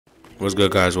What's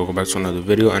good, guys? Welcome back to another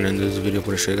video, and in this video I'm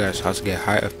going to show you guys how to get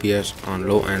high FPS on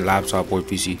low-end laptop or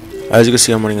PC. As you can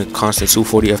see, I'm running a constant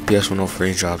 240 FPS with no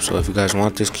frame drop, so if you guys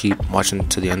want this, keep watching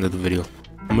to the end of the video.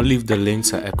 I'm going to leave the link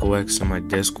to EchoX in my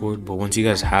Discord, but once you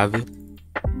guys have it,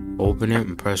 open it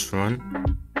and press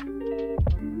run.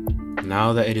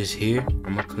 Now that it is here,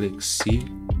 I'm going to click C.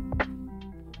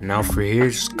 Now for here,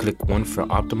 just click 1 for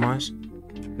optimize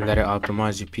and let it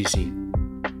optimize your PC.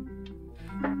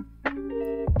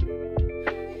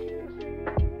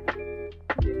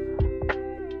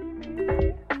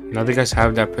 Now that you guys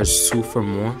have that, press 2 for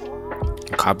more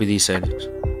and copy these settings.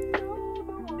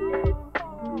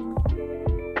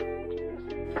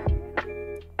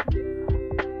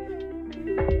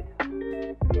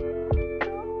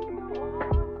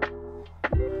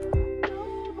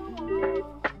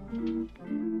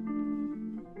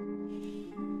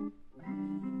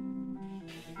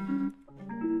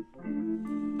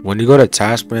 When you go to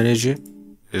task manager,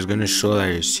 it's going to show that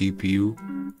your CPU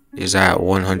is at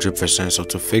 100%. So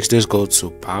to fix this, go to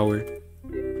power,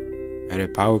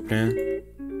 edit power plan,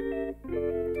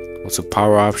 go to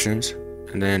power options,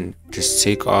 and then just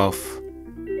take off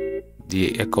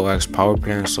the EchoX power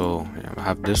plan. So I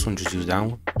have this one, just use that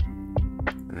one,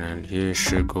 and then here it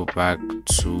should go back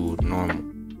to normal.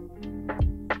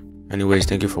 Anyways,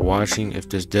 thank you for watching. If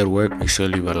this did work, make sure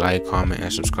to leave a like, comment,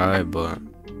 and subscribe. But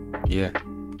yeah,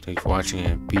 thank you for watching,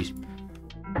 and peace.